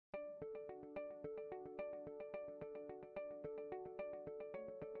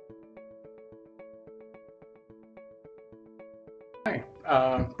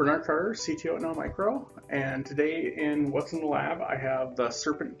Bernard Carter, CTO at NUC, and today in What's in the Lab I have the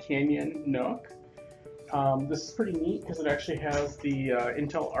Serpent Canyon NUC. This is pretty neat because it actually has the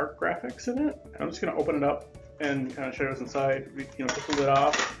Intel Arc graphics in it. I'm just going to open it up and kind of show you what's inside. Take the lid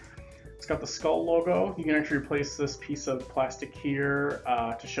off. It's got the skull logo. You can actually replace this piece of plastic here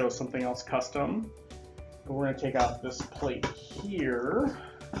to show something else custom. But we're going to take out this plate here.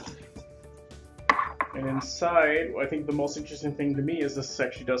 And inside, I think the most interesting thing to me is this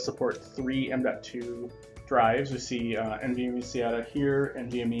actually does support 3 M.2 drives. We see NVMe SATA here,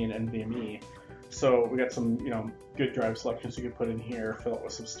 NVMe and NVMe. So we got some, good drive selections you could put in here, fill it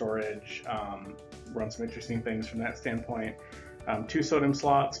with some storage, run some interesting things from that standpoint. 2 SODIMM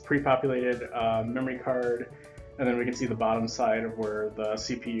slots, pre-populated memory card, and then we can see the bottom side of where the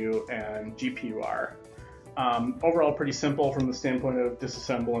CPU and GPU are. Overall, pretty simple from the standpoint of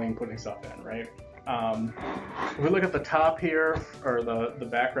disassembling, putting stuff in, right? If we look at the top here, or the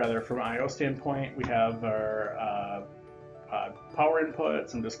back rather, from I/O standpoint, we have our power input,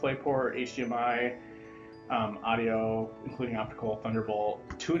 some DisplayPort, HDMI, audio, including optical, Thunderbolt,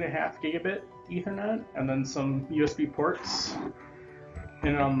 2.5 gigabit Ethernet, and then some USB ports.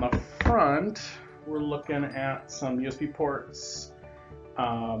 And on the front, we're looking at some USB ports,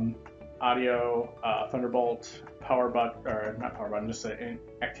 audio, Thunderbolt, power button, or not power button, just an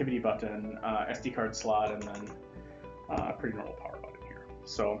activity button, SD card slot, and then a pretty normal power button here.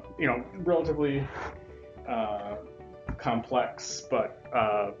 So, relatively complex, but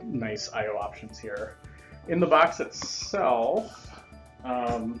nice I/O options here. In the box itself,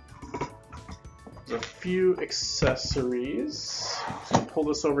 there's a few accessories. So pull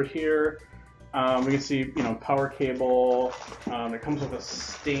this over here. We can see, power cable. It comes with a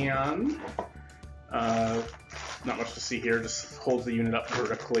stand. Not much to see here. Just holds the unit up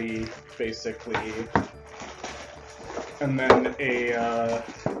vertically, basically. And then a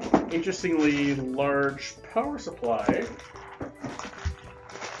interestingly large power supply.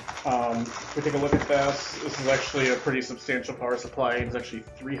 If we take a look at this, this is actually a pretty substantial power supply. It's actually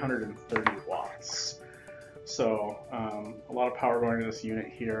 330 watts. So a lot of power going into this unit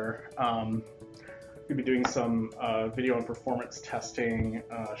here. We'll be doing some video and performance testing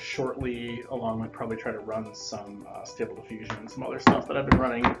shortly, along with probably try to run some Stable Diffusion and some other stuff that I've been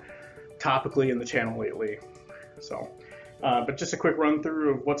running topically in the channel lately. So, but just a quick run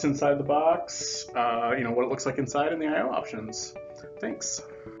through of what's inside the box, what it looks like inside, and the I/O options. Thanks.